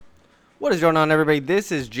What is going on, everybody?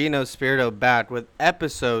 This is Gino Spirito back with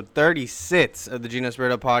episode 36 of the Gino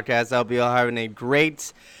Spirito Podcast. I hope you all having a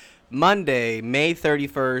great Monday, May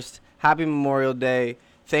 31st. Happy Memorial Day.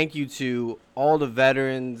 Thank you to all the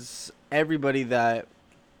veterans, everybody that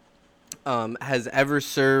has ever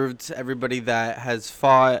served, everybody that has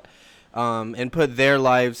fought and put their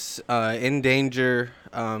lives in danger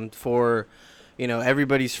for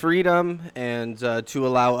everybody's freedom and to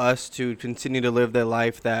allow us to continue to live the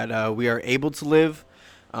life that we are able to live.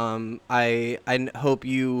 I hope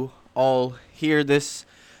you all hear this,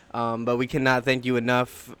 but we cannot thank you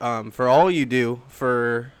enough for all you do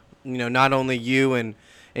for not only you and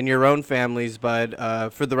your own families,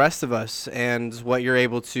 but for the rest of us and what you're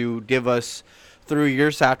able to give us through your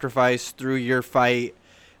sacrifice, through your fight.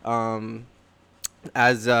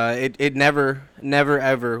 As it never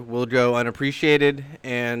ever will go unappreciated,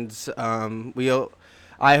 and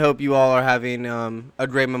I hope you all are having a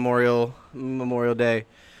great Memorial Day.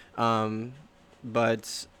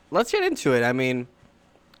 But let's get into it. I mean,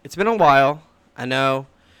 it's been a while. I know.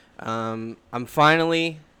 I'm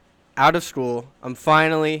finally out of school. I'm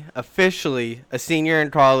finally officially a senior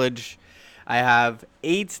in college. I have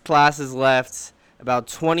 8 classes left, about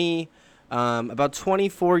 24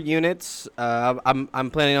 units. I'm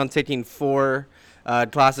planning on taking 4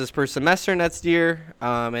 classes per semester next year,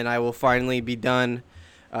 and I will finally be done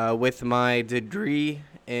with my degree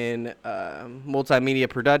in multimedia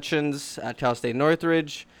productions at Cal State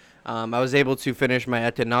Northridge. I was able to finish my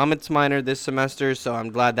economics minor this semester, so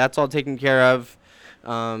I'm glad that's all taken care of.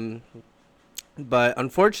 But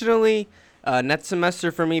unfortunately, next semester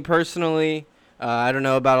for me personally, I don't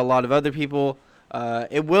know about a lot of other people,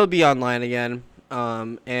 it will be online again,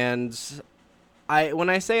 and when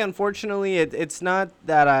I say unfortunately, it's not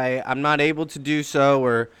that I'm not able to do so,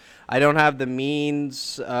 or I don't have the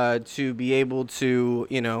means to be able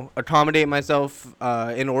to accommodate myself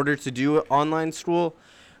in order to do online school.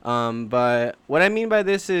 But what I mean by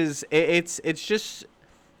this is it's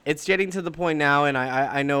getting to the point now, and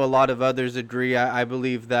I know a lot of others agree. I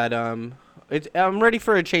believe that I'm ready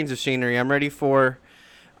for a change of scenery. I'm ready for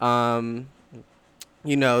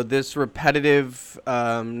this repetitive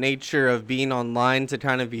nature of being online to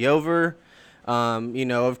kind of be over.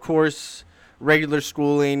 Of course, regular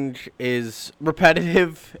schooling is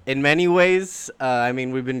repetitive in many ways. I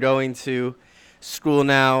mean, we've been going to school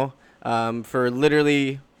now for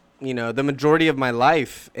literally, the majority of my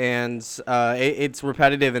life, and it's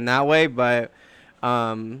repetitive in that way. But,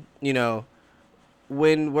 when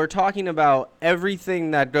we're talking about everything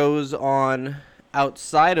that goes on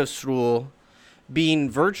outside of school being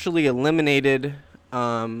virtually eliminated,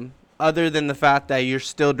 other than the fact that you're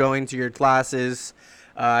still going to your classes,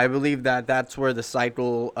 I believe that that's where the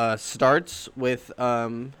cycle starts with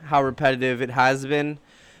how repetitive it has been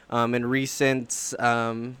in recent.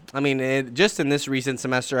 Just in this recent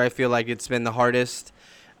semester, I feel like it's been the hardest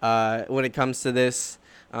when it comes to this.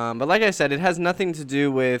 But like I said, it has nothing to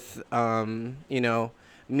do with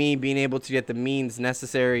me being able to get the means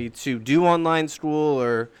necessary to do online school,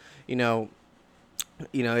 or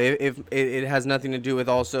if it has nothing to do with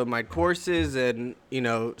also my courses and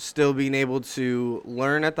still being able to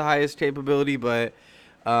learn at the highest capability. But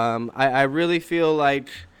I really feel like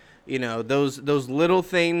those little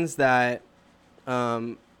things that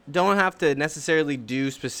don't have to necessarily do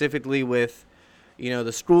specifically with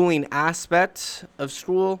the schooling aspect of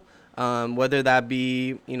school, whether that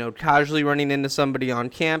be casually running into somebody on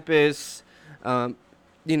campus, talking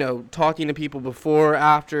to people before,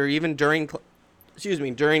 after, even during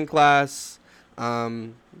class,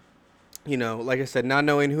 like I said, not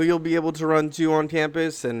knowing who you'll be able to run to on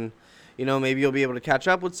campus, and maybe you'll be able to catch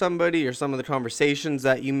up with somebody, or some of the conversations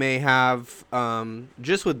that you may have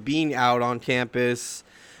just with being out on campus.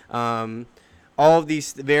 All of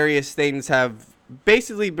these various things have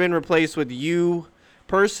basically been replaced with you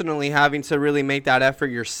personally having to really make that effort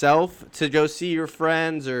yourself to go see your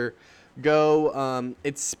friends, or go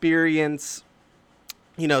experience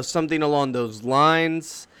something along those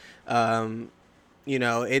lines. And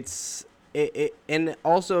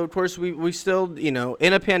also, of course, we still,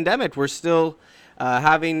 in a pandemic, we're still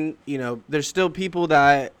having, there's still people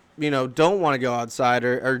that, don't want to go outside,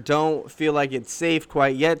 or don't feel like it's safe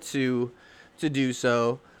quite yet to do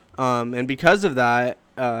so. And because of that,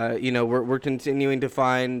 we're continuing to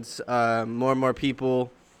find more and more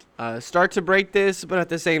people start to break this, but at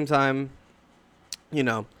the same time,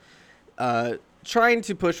 trying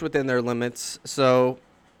to push within their limits. So,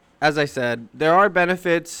 as I said, there are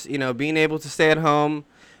benefits. Being able to stay at home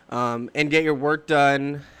and get your work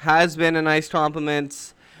done has been a nice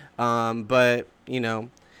compliment. But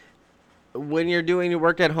when you're doing your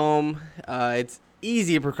work at home, it's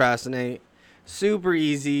easy to procrastinate. Super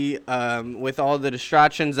easy with all the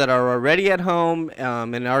distractions that are already at home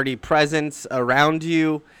and already present around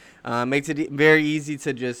you. Makes it very easy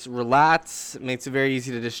to just relax. Makes it very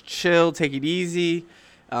easy to just chill, take it easy.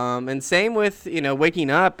 And same with, waking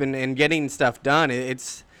up and getting stuff done.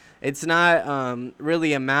 It's not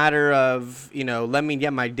really a matter of, let me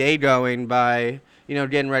get my day going by,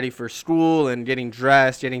 getting ready for school and getting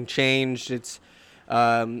dressed, getting changed. It's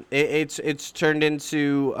turned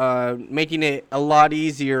into making it a lot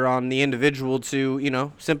easier on the individual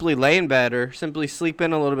to, simply lay in bed or simply sleep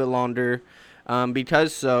in a little bit longer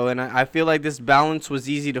because so. And I feel like this balance was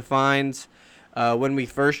easy to find when we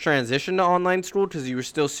first transitioned to online school because you were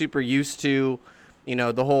still super used to,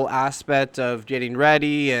 the whole aspect of getting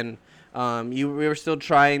ready and we were still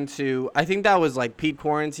trying to. I think that was like peak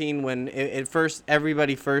quarantine when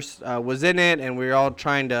everybody first was in it, and we were all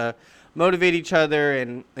trying to motivate each other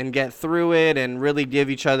and get through it and really give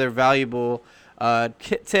each other valuable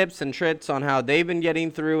tips and tricks on how they've been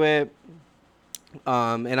getting through it.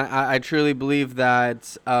 And I truly believe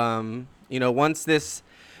that, once this,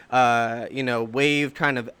 wave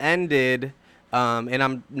kind of ended, and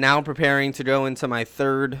I'm now preparing to go into my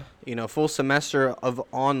third, full semester of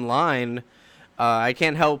online, I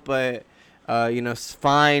can't help but,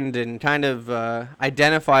 find and kind of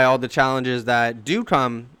identify all the challenges that do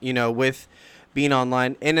come, with being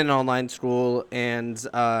online in an online school. And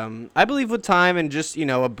I believe with time and just,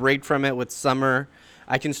 a break from it with summer,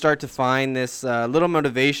 I can start to find this little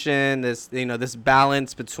motivation, this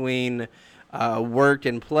balance between work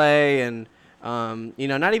and play and,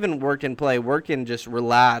 not even work and play, work and just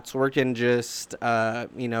relax, work and just,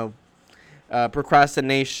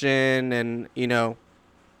 procrastination and,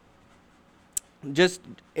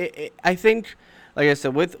 I think, like I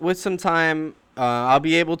said, with some time, I'll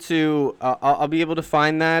be able to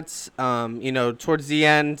find that, towards the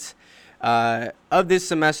end of this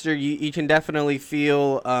semester, you can definitely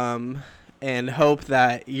feel and hope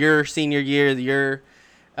that your senior year, your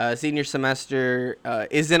senior semester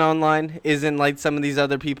isn't online, isn't like some of these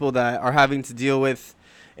other people that are having to deal with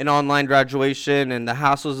an online graduation and the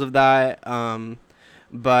hassles of that.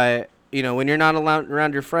 But, when you're not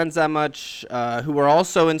around your friends that much who are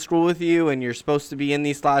also in school with you and you're supposed to be in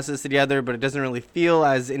these classes together, but it doesn't really feel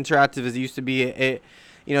as interactive as it used to be,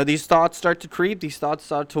 these thoughts start to creep, these thoughts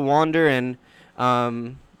start to wander, and,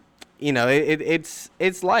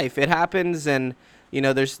 it's life. It happens, and,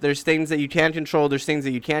 there's things that you can control, there's things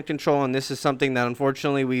that you can't control, and this is something that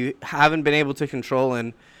unfortunately we haven't been able to control,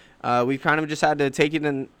 and we've kind of just had to take it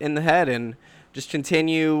in the head and just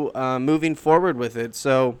continue moving forward with it.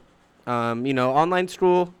 So, online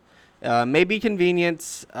school may be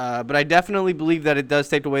convenient, but I definitely believe that it does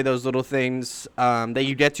take away those little things that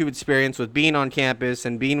you get to experience with being on campus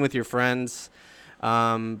and being with your friends.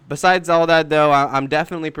 Besides all that, though, I'm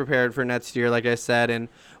definitely prepared for next year, like I said, and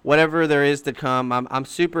whatever there is to come. I'm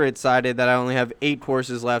super excited that I only have 8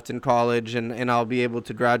 courses left in college, and I'll be able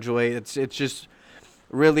to graduate. It's just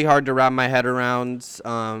really hard to wrap my head around,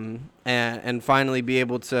 and finally be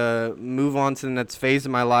able to move on to the next phase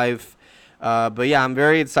of my life. But yeah, I'm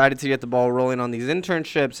very excited to get the ball rolling on these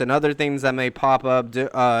internships and other things that may pop up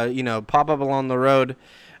along the road.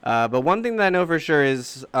 But one thing that I know for sure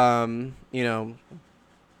is,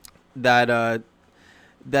 that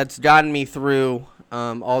that's gotten me through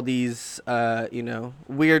all these,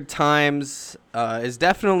 weird times has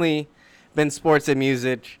definitely been sports and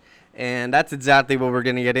music. And that's exactly what we're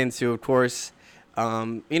going to get into, of course.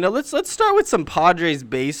 Let's start with some Padres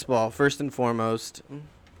baseball, first and foremost.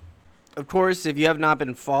 Of course, if you have not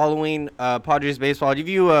been following Padres baseball, I'll give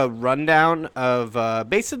you a rundown of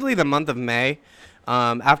basically the month of May.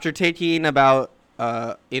 After taking 2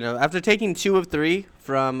 of 3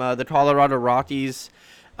 from the Colorado Rockies,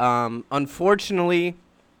 unfortunately,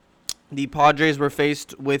 the Padres were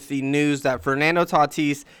faced with the news that Fernando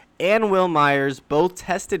Tatis and Will Myers both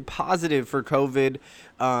tested positive for COVID,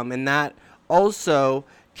 and that also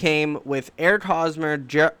came with Eric Hosmer,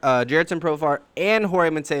 Jerickson Profar, and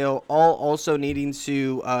Jorge Mateo all also needing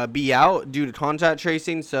to be out due to contact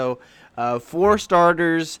tracing. So 4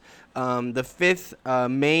 starters, the 5th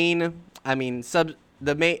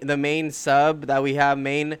the main sub that we have,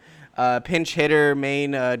 main pinch hitter,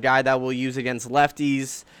 main guy that we'll use against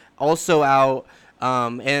lefties, also out.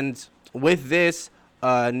 And with this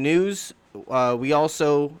news, we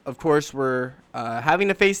also, of course, were having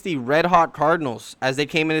to face the red-hot Cardinals as they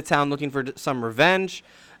came into town looking for some revenge,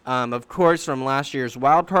 of course, from last year's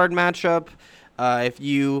wild card matchup. If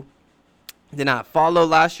you did not follow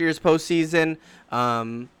last year's postseason,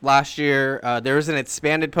 Last year, there was an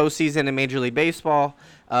expanded postseason in Major League Baseball.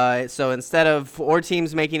 So instead of 4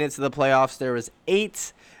 teams making it to the playoffs, there was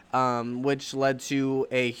 8, which led to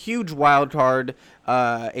a huge wild card,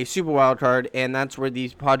 a super wild card, and that's where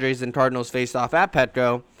these Padres and Cardinals faced off at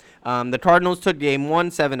Petco. The Cardinals took Game 1,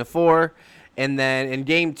 7-4, and then in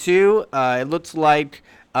Game 2, it looks like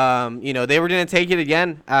they were going to take it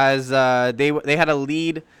again as they had a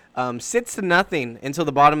lead 6-0 until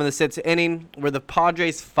the bottom of the 6th inning, where the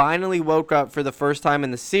Padres finally woke up for the first time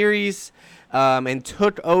in the series and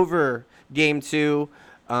took over Game 2.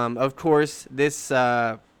 Of course, this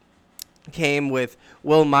came with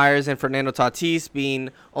Will Myers and Fernando Tatis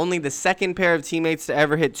being only the second pair of teammates to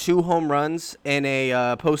ever hit 2 home runs in a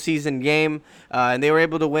postseason game. And they were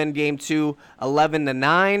able to win Game 2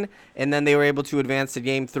 11-9, and then they were able to advance to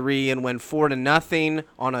Game 3 and win 4-0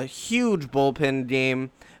 on a huge bullpen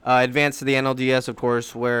game. Advance to the NLDS, of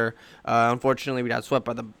course, where unfortunately we got swept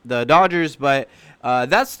by the Dodgers. But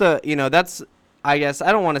that's I guess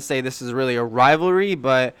I don't want to say this is really a rivalry,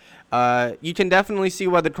 but you can definitely see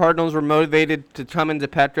why the Cardinals were motivated to come into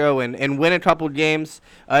Petco and win a couple games,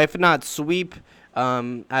 if not sweep.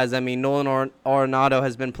 Nolan Arenado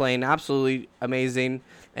has been playing absolutely amazing,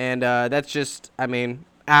 and that's just,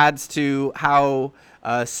 adds to how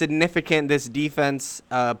significant this defense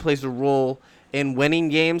plays a role in winning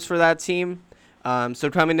games for that team. So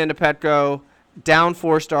coming into Petco, down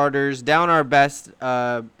 4 starters, down our best,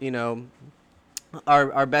 our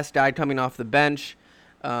best guy coming off the bench,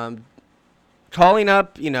 calling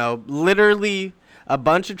up, literally a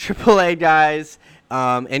bunch of AAA guys,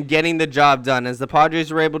 and getting the job done as the Padres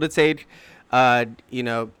were able to take, Game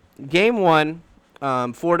 1,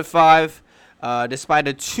 4-5, despite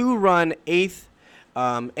a 2-run 8th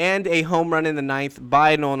and a home run in the 9th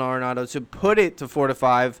by Nolan Arenado to put it to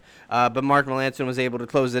 4-5, but Mark Melancon was able to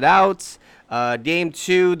close it out. Game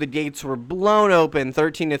 2, the gates were blown open,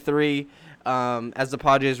 13-3, as the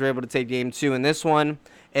Padres were able to take Game 2 in this one,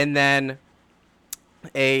 and then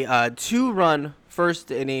a 2-run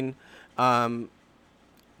first inning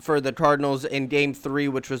for the Cardinals in Game 3,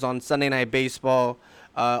 which was on Sunday Night Baseball,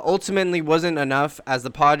 ultimately wasn't enough as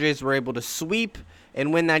the Padres were able to sweep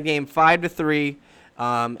and win that game 5-3.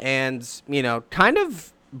 And kind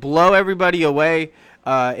of blow everybody away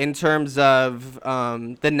in terms of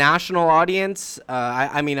the national audience.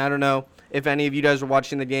 I don't know if any of you guys were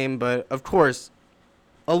watching the game, but of course,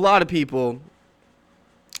 a lot of people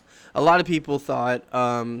thought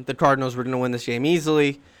the Cardinals were going to win this game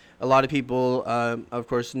easily. A lot of people, of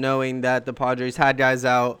course, knowing that the Padres had guys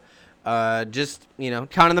out, just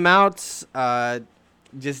counting them out.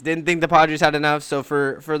 Just didn't think the Padres had enough. So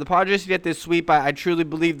for the Padres to get this sweep, I truly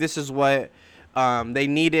believe this is what they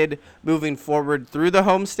needed moving forward through the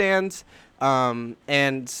homestands.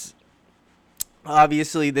 And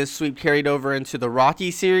obviously this sweep carried over into the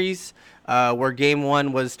Rocky series, where Game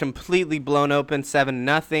 1 was completely blown open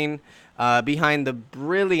 7-0. Behind the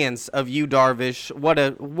brilliance of Yu Darvish. What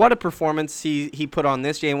a performance he put on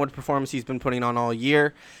this game. What a performance he's been putting on all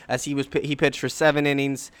year, as he pitched for 7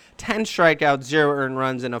 innings, 10 strikeouts, 0 earned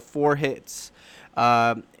runs, and 4 hits.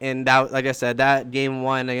 And that, like I said, that Game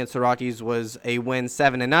 1 against the Rockies was a win,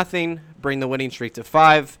 7-0, bring the winning streak to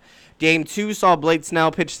 5. Game 2 saw Blake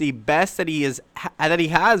Snell pitch the best that he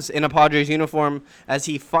has in a Padres uniform, as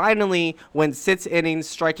he finally went 6 innings,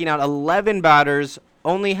 striking out 11 batters,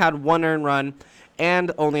 only had 1 earned run,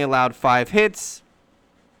 and only allowed 5 hits.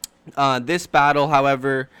 This battle,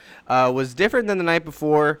 however, was different than the night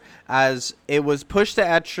before, as it was pushed to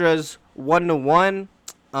extras 1-1.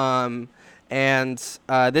 And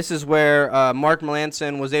this is where Mark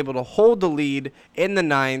Melancon was able to hold the lead in the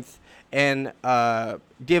 9th and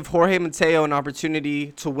give Jorge Mateo an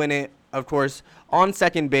opportunity to win it, of course, on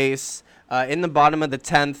second base in the bottom of the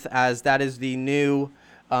 10th, as that is the new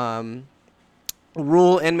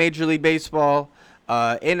rule in Major League Baseball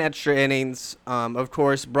in extra innings. Of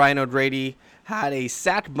course, Brian O'Grady had a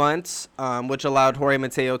sac bunt, which allowed Jorge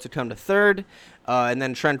Mateo to come to third, and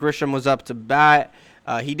then Trent Grisham was up to bat.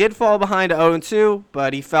 He did fall behind 0-2,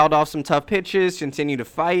 but he fouled off some tough pitches, continued to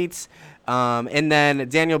fight. And then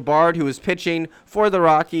Daniel Bard, who was pitching for the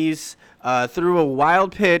Rockies, threw a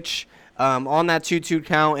wild pitch on that 2-2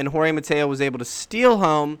 count, and Jorge Mateo was able to steal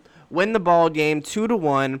home, win the ball game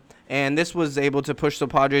 2-1, and this was able to push the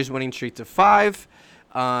Padres winning streak to 5.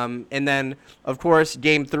 And then, of course,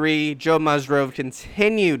 Game 3, Joe Musgrove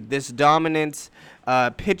continued this dominant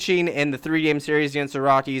pitching in the 3-game series against the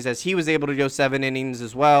Rockies, as he was able to go 7 innings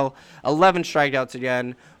as well, 11 strikeouts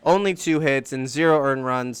again, only 2 hits and 0 earned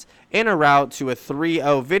runs in a rout to a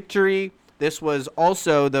 3-0 victory. this was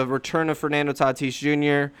also the return of Fernando Tatis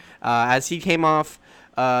Jr. As he came off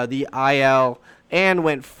the IL and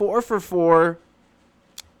went 4 for 4,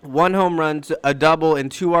 1 home run, a double,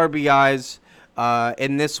 and 2 RBIs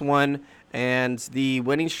in this one. And the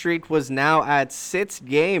winning streak was now at 6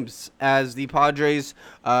 games as the Padres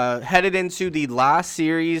headed into the last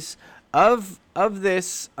series of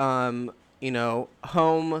this home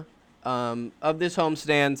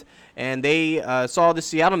homestand, and they saw the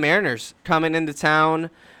Seattle Mariners coming into town.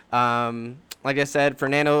 Like I said,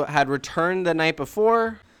 Fernando had returned the night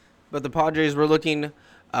before, but the Padres were looking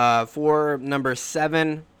for number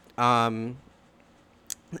 7.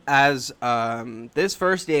 This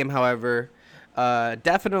first game, however,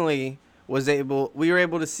 definitely we were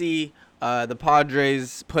able to see the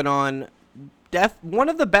Padres put on one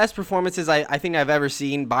of the best performances I think I've ever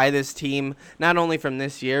seen by this team, not only from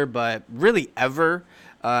this year, but really ever,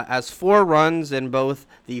 as 4 runs in both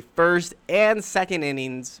the first and second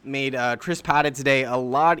innings made Chris Paddock's day a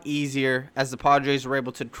lot easier, as the Padres were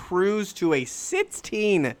able to cruise to a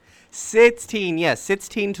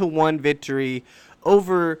 16-1 victory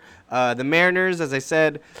over the Mariners. As I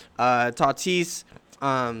said, Tatis,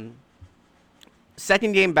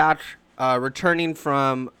 second game back, returning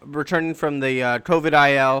from the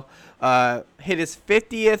COVID IL, hit his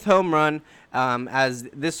 50th home run, as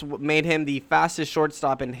this made him the fastest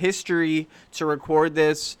shortstop in history to record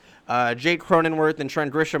this. Jake Cronenworth and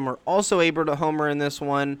Trent Grisham were also able to homer in this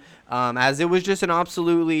one, as it was just an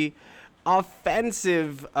absolutely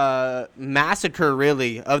offensive massacre,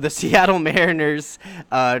 really, of the Seattle Mariners.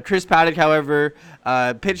 Chris Paddock, however,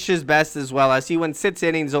 pitched his best as well, as he went 6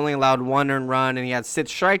 innings, only allowed 1 earned run, and he had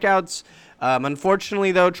 6 strikeouts.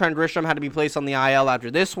 Unfortunately, though, Trent Grisham had to be placed on the IL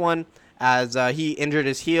after this one, as he injured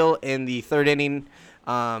his heel in the 3rd inning.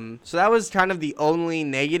 So that was kind of the only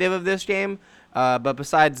negative of this game. But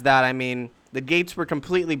besides that, I mean, the gates were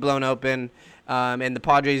completely blown open. And the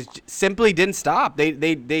Padres simply didn't stop.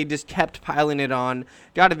 They just kept piling it on.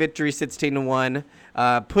 Got a victory, 16-1.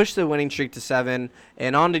 Pushed the winning streak to 7.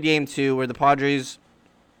 And on to game 2, where the Padres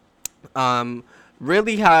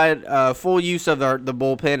really had full use of the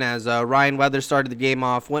bullpen, as Ryan Weather started the game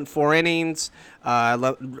off. Went 4 innings.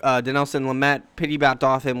 Dinelson Lamet piggybacked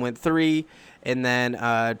off him, went 3. And then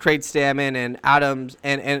Trade Stammen and Adams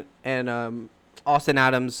and Austin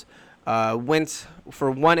Adams went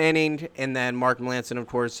for 1 inning, and then Mark Melanson, of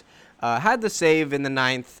course, had the save in the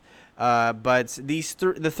 9th. But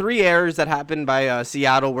the 3 errors that happened by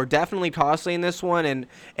Seattle were definitely costly in this one,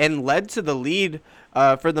 and led to the lead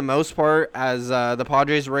for the most part, as the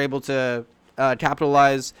Padres were able to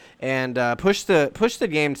capitalize and push the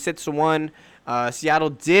game 6-1. Seattle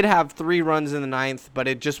did have 3 runs in the 9th, but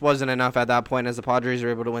it just wasn't enough at that point, as the Padres were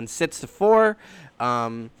able to win 6-4.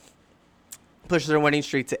 Push their winning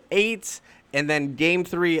streak to 8, and then game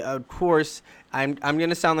 3, of course, I'm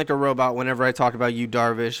gonna sound like a robot whenever I talk about Yu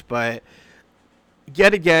Darvish, but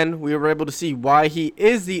yet again we were able to see why he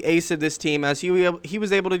is the ace of this team, as he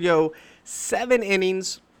was able to go 7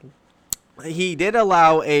 innings. He did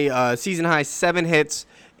allow a season high 7 hits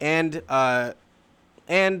but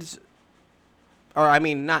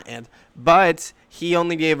he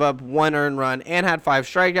only gave up 1 earned run and had 5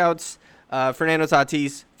 strikeouts. Fernando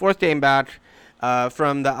Tatis, 4th game back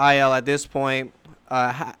from the IL at this point,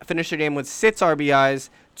 finished the game with 6 RBIs,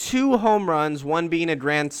 2 home runs, 1 being a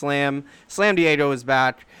grand slam. Slam Diego was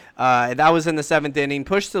back. That was in the 7th inning,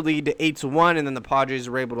 pushed the lead to 8-1, and then the Padres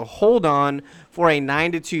were able to hold on for a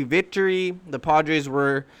 9-2 victory. The Padres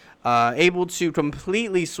were able to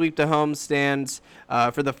completely sweep the homestands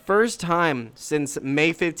for the first time since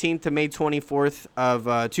May 15th to May 24th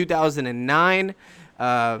of 2009.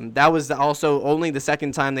 That was also only the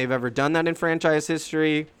 2nd time they've ever done that in franchise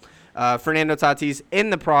history. Fernando Tatis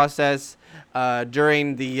in the process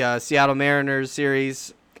during the Seattle Mariners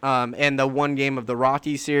series and the 1 game of the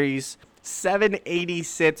Rockies series.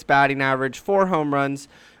 786 batting average, 4 home runs,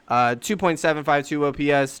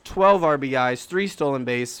 2.752 OPS, 12 RBIs, 3 stolen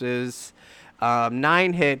bases,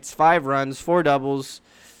 9 hits, 5 runs, 4 doubles,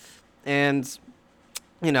 and,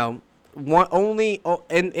 you know,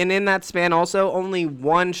 in that span also only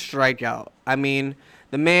 1 strikeout. I mean,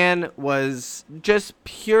 the man was just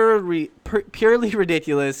purely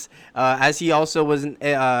ridiculous, as he also was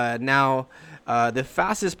now the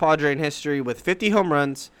fastest Padre in history with 50 home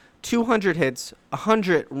runs, 200 hits,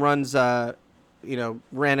 100 runs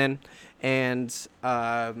ran in, and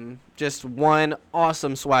just 1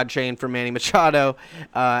 awesome swag chain for Manny Machado,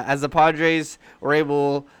 as the Padres were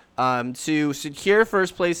able to secure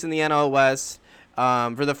first place in the NL West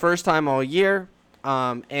for the first time all year,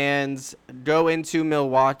 and go into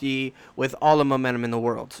Milwaukee with all the momentum in the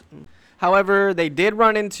world. However, they did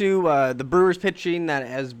run into the Brewers pitching that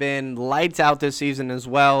has been lights out this season as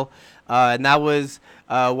well, and that was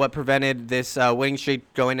what prevented this winning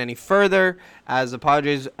streak going any further, as the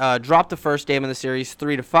Padres dropped the first game of the series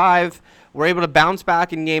 3-5. Were able to bounce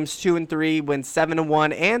back in games 2 and 3, win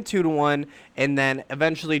 7-1 and 2-1, and then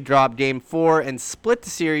eventually drop game 4 and split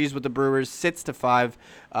the series with the Brewers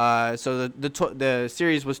 6-5. So the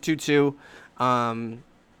series was 2-2.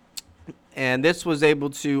 And this was able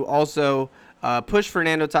to also push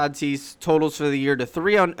Fernando Tatis totals for the year to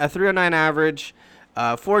 309 average,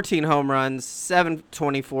 14 home runs,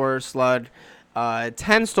 724 slug,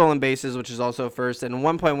 10 stolen bases, which is also first, and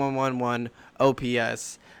 1.111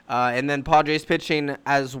 OPS. And then Padres pitching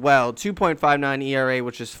as well, 2.59 ERA,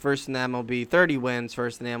 which is first in the MLB, 30 wins,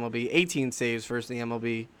 first in the MLB, 18 saves, first in the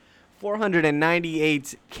MLB,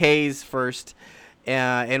 498 Ks first,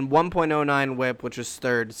 and 1.09 whip, which is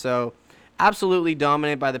third. So absolutely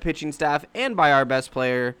dominated by the pitching staff and by our best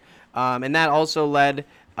player. And that also led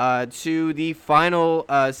to the final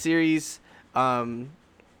series that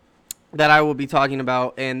I will be talking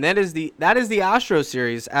about, and that is the Astros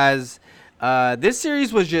series, as this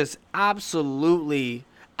series was just absolutely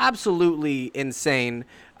insane.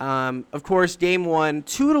 Of course, game 1,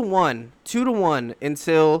 2-1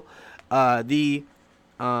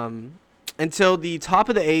 until the top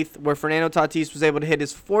of the 8th, where Fernando Tatis was able to hit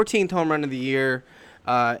his 14th home run of the year,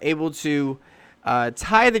 able to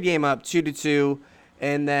tie the game up 2-2,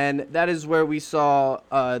 and then that is where we saw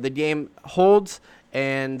the game hold,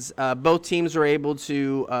 and both teams were able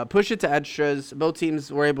to push it to extras. Both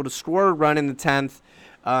teams were able to score a run in the 10th,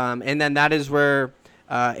 and then that is where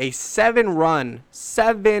a 7-run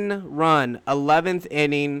 11th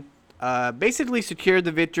inning basically secured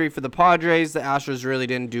the victory for the Padres. The Astros really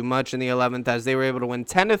didn't do much in the 11th, as they were able to win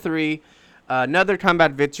 10-3. Another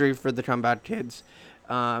comeback victory for the Comeback Kids.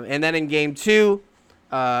 And then in game 2,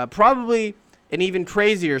 probably an even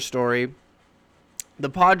crazier story. The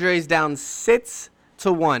Padres down 6-1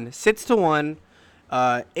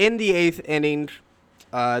 in the 8th inning.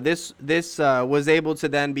 This was able to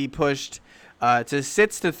then be pushed to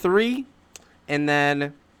 6-3, and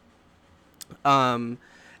then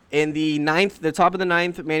in the top of the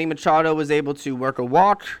 9th, Manny Machado was able to work a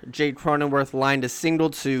walk. Jake Cronenworth lined a single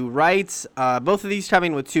to right, both of these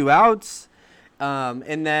coming with 2 outs.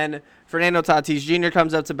 And then Fernando Tatis Jr.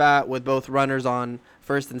 comes up to bat with both runners on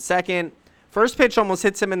first and second. First pitch almost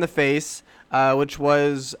hits him in the face, which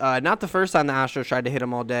was not the first time the Astros tried to hit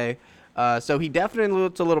him all day. So he definitely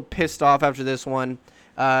looked a little pissed off after this one.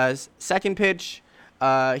 Second pitch,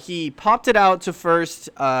 he popped it out to first,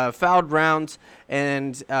 fouled ground,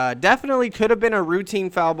 and definitely could have been a routine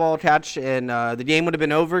foul ball catch, and the game would have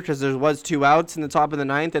been over because there was 2 outs in the top of the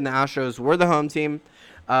 9th, and the Astros were the home team.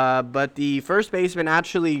 But the first baseman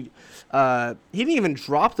actually, he didn't even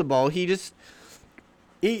drop the ball.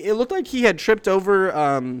 It looked like he had tripped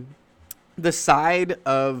over the side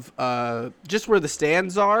of just where the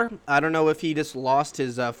stands are. I don't know if he just lost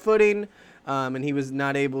his footing, and he was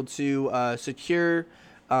not able to secure,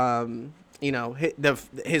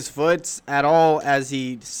 his foot at all, as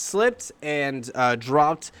he slipped and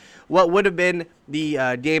dropped what would have been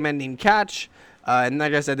the game-ending catch. And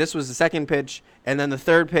like I said, this was the second pitch. And then the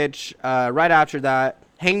third pitch, right after that,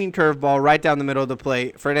 hanging curveball right down the middle of the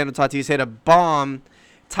plate. Fernando Tatis hit a bomb,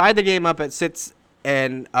 tied the game up at 6,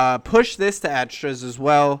 and pushed this to extras as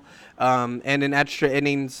well. And in extra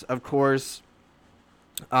innings, of course,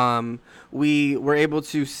 we were able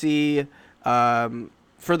to see,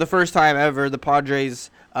 for the first time ever, the Padres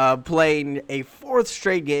playing a 4th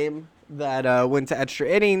straight game that went to extra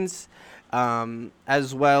innings,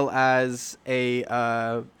 as well as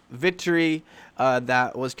a victory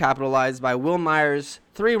that was capitalized by Will Myers'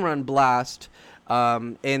 3-run blast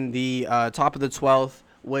in the top of the 12th,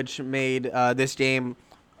 which made this game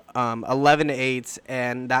 11-8,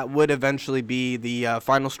 and that would eventually be the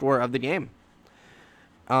final score of the game.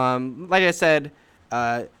 Like I said,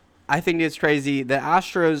 I think it's crazy. The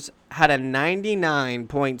Astros had a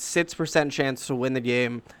 99.6% chance to win the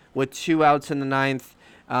game with 2 outs in the 9th,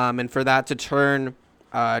 and for that to turn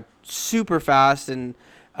super fast and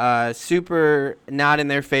super not in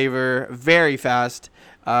their favor very fast,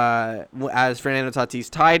 as Fernando Tatis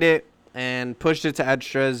tied it and pushed it to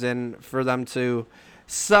extras, and for them to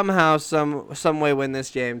somehow, some way win this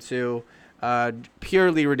game too.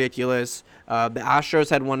 Purely ridiculous. The Astros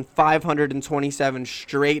had won 527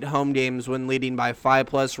 straight home games when leading by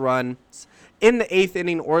 5+ runs in the 8th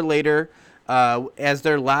inning or later, as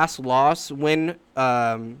their last loss when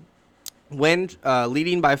leading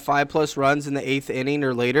by 5+ runs in the 8th inning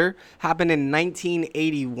or later happened in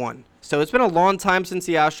 1981. So it's been a long time since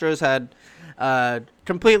the Astros had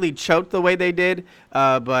completely choked the way they did.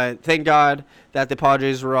 But thank God that the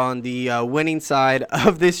Padres were on the winning side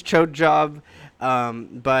of this choke job.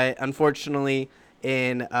 But unfortunately,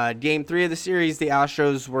 in Game 3 of the series, the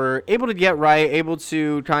Astros were able to get right, able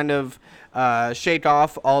to kind of shake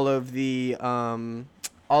off all of the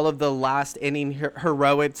last inning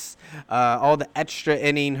heroics, all the extra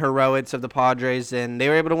inning heroics of the Padres, and they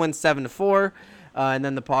were able to win 7-4. And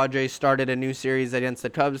then the Padres started a new series against the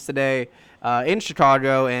Cubs today in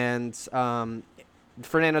Chicago, and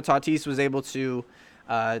Fernando Tatis was able to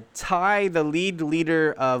tie the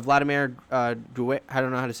leader of Vladimir. I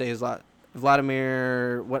don't know how to say his last.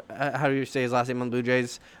 Vladimir, how do you say his last name on the Blue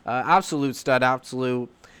Jays? Absolute stud, absolute.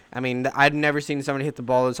 I mean, I've never seen somebody hit the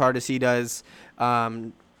ball as hard as he does.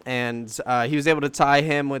 And he was able to tie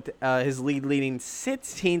him with his leading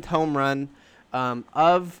 16th home run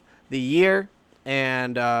of the year.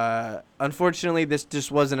 And unfortunately, this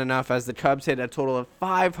just wasn't enough as the Cubs hit a total of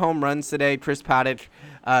 5 home runs today. Chris Paddock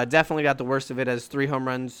definitely got the worst of it as 3 home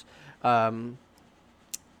runs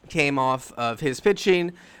came off of his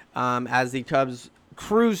pitching. As the Cubs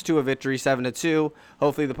cruise to a victory 7-2.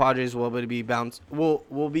 Hopefully the Padres will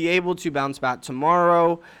be able to bounce back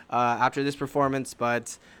tomorrow after this performance.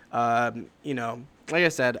 But like I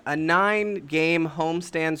said, a 9-game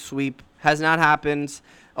homestand sweep has not happened.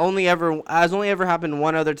 Only ever happened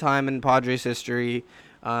one other time in Padres history.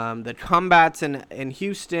 The combats in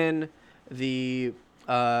Houston, the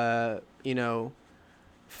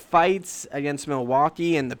fights against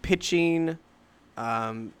Milwaukee, and the pitching.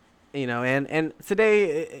 And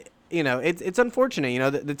today, it's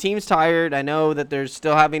unfortunate. The team's tired. I know that they're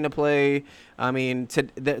still having to play. I mean,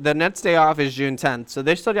 the next day off is June 10th, so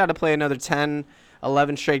they still got to play another 10,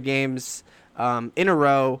 11 straight games in a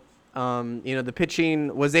row. The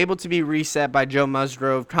pitching was able to be reset by Joe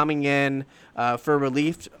Musgrove coming in for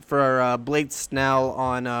relief for Blake Snell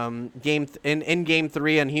on Game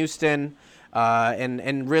 3 in Houston.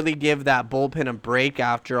 And really give that bullpen a break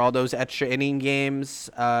after all those extra inning games,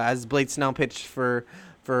 as Blake Snell pitched for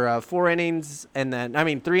 4 innings, and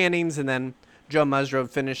then 3 innings, and then Joe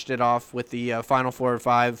Musgrove finished it off with the final 4 or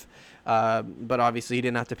 5. But obviously he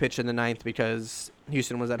didn't have to pitch in the 9th because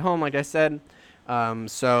Houston was at home, like I said.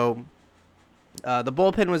 So the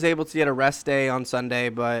bullpen was able to get a rest day on Sunday,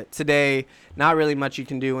 but today, not really much you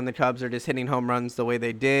can do when the Cubs are just hitting home runs the way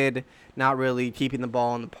they did, not really keeping the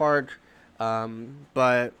ball in the park.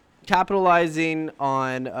 But capitalizing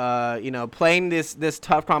on, playing this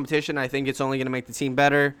tough competition, I think it's only going to make the team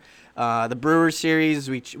better. The Brewers series,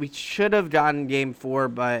 we should have gotten Game 4,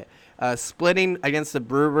 but splitting against the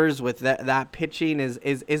Brewers with that pitching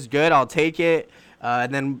is good. I'll take it.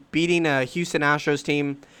 And then beating a Houston Astros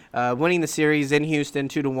team, winning the series in Houston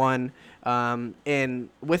 2-1. And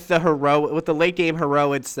with the late game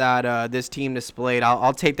heroics that this team displayed,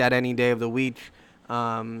 I'll take that any day of the week.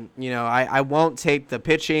 I won't take the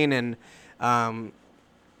pitching and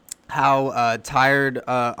how tired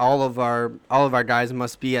all of our guys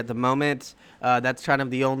must be at the moment. That's kind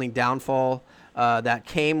of the only downfall that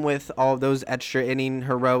came with all of those extra inning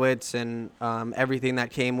heroics and everything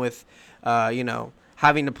that came with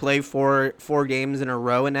having to play four games in a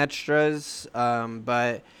row in extras.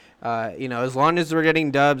 But as long as we're getting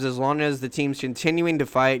dubs, as long as the team's continuing to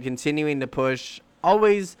fight, continuing to push,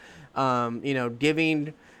 always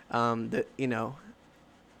giving an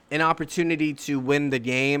opportunity to win the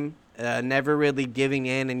game, never really giving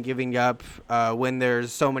in and giving up when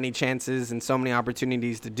there's so many chances and so many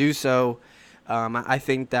opportunities to do so. I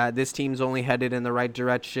think that this team's only headed in the right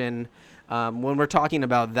direction when we're talking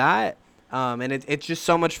about that. And it's just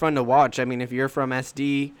so much fun to watch. I mean, if you're from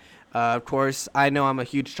SD, of course, I know I'm a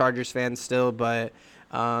huge Chargers fan still, but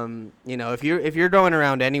if you're going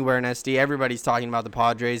around anywhere in SD, everybody's talking about the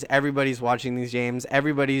Padres. Everybody's watching these games.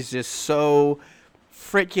 Everybody's just so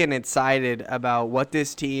freaking excited about what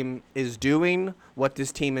this team is doing, what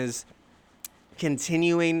this team is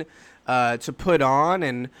continuing to put on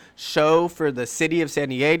and show for the city of San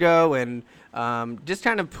Diego, and just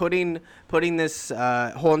kind of putting this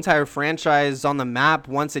whole entire franchise on the map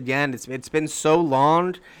once again. It's been so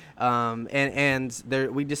long.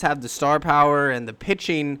 We just have the star power and the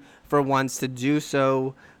pitching for once to do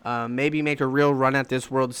so. Maybe make a real run at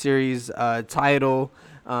this World Series title.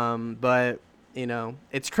 But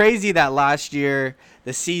it's crazy that last year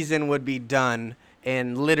the season would be done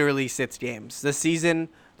in literally 6 games.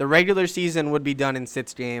 The regular season would be done in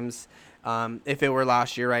 6 games if it were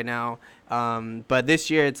last year right now. But this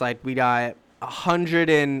year it's like we got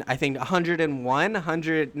 101. I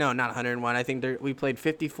think we played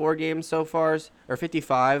 54 games so far, or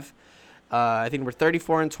 55. I think we're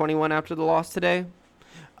 34-21 after the loss today.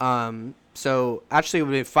 So actually, it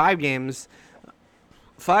would be 5 games.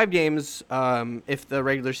 5 games if the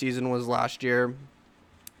regular season was last year,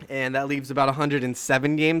 and that leaves about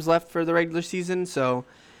 107 games left for the regular season. So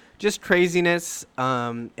just craziness.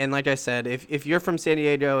 And like I said, if you're from San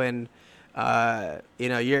Diego and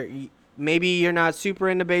maybe you're not super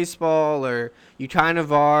into baseball, or you kind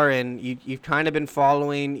of are, and you've kind of been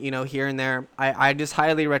following, here and there, I just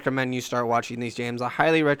highly recommend you start watching these games. I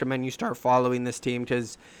highly recommend you start following this team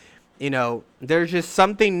because, there's just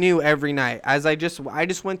something new every night. As I just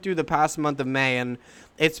went through the past month of May, and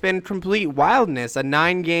it's been complete wildness. A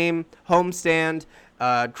 9-game homestand,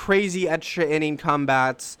 crazy extra inning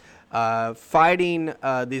comebacks, fighting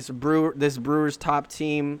this Brewers top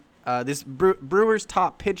team, Brewers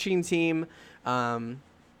top pitching team.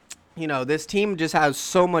 This team just has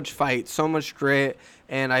so much fight, so much grit,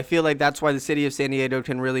 and I feel like that's why the city of San Diego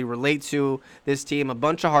can really relate to this team. A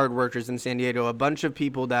bunch of hard workers in San Diego, a bunch of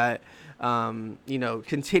people that,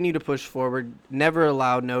 continue to push forward, never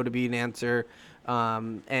allow no to be an answer,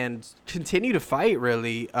 and continue to fight,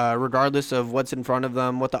 really, regardless of what's in front of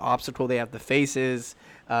them, what the obstacle they have to face is.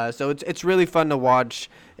 So it's really fun to watch.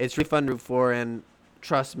 It's really fun to root for, and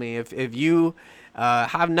trust me, if you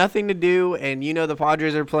have nothing to do and the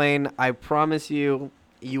Padres are playing, I promise you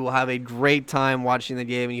will have a great time watching the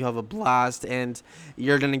game, and you have a blast, and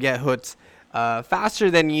you're going to get hooked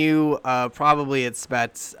faster than you probably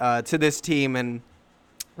expect to this team. And,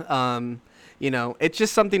 it's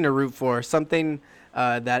just something to root for, something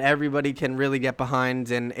that everybody can really get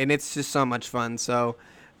behind, and it's just so much fun. So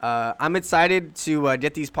I'm excited to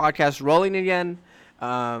get these podcasts rolling again.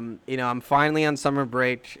 I'm finally on summer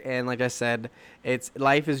break, and like I said,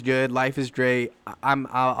 life is good, life is great.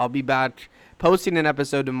 I'll be back posting an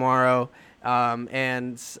episode tomorrow,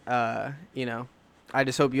 I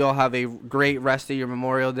just hope you all have a great rest of your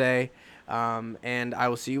Memorial Day, and I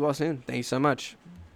will see you all soon. Thank you so much.